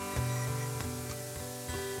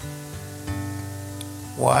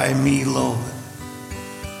Why me, Lord?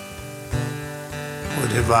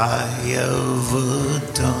 What have I ever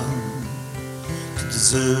done to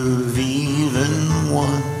deserve even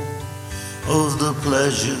one of the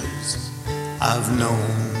pleasures I've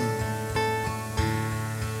known?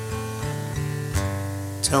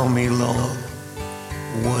 Tell me, Lord,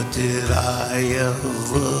 what did I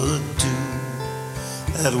ever do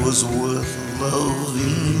that was worth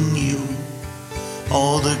loving you?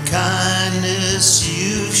 All the kindness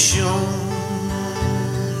you've shown.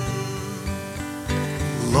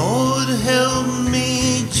 Lord, help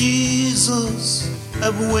me, Jesus,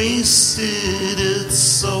 I've wasted it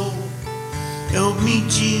so. Help me,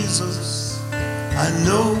 Jesus, I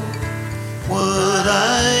know what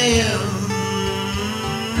I am.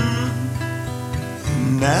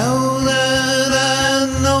 Now that I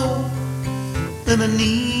know that I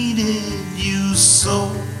needed you so,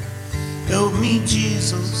 help me,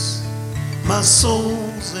 Jesus, my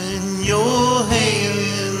soul's in your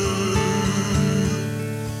hand.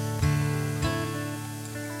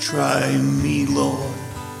 Try me, Lord,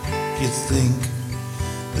 if you think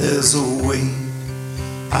there's a way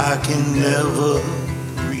I can never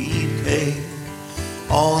repay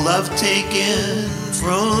all I've taken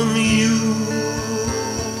from you.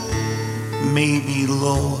 Maybe,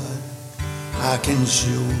 Lord, I can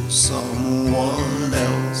show someone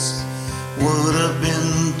else what I've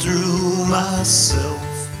been through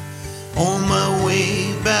myself on my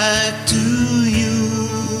way back to you.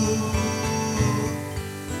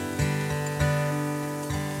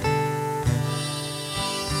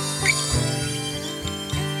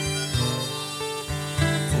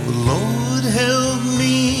 Oh, Lord, help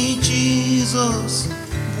me, Jesus,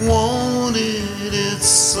 wanted it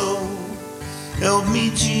so. Help me,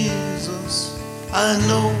 Jesus, I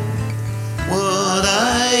know what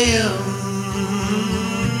I am.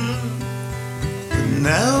 But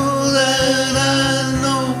now that I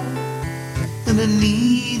know that I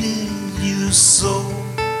needed you so,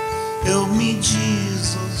 help me,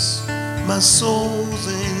 Jesus, my soul's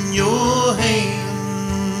in your hand.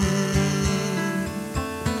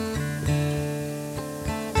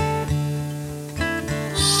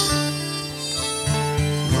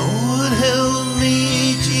 Lord, help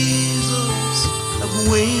me, Jesus,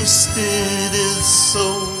 I've wasted it so.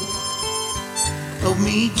 Help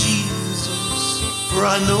me, Jesus, for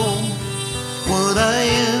I know what I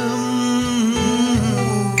am.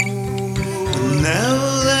 But now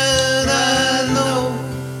that I know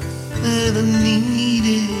that I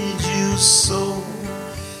needed you so,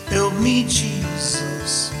 help me,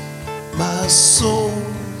 Jesus, my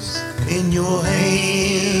soul's in your hand.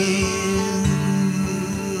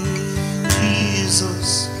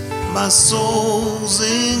 Jesus, my soul's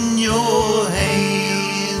in your hand.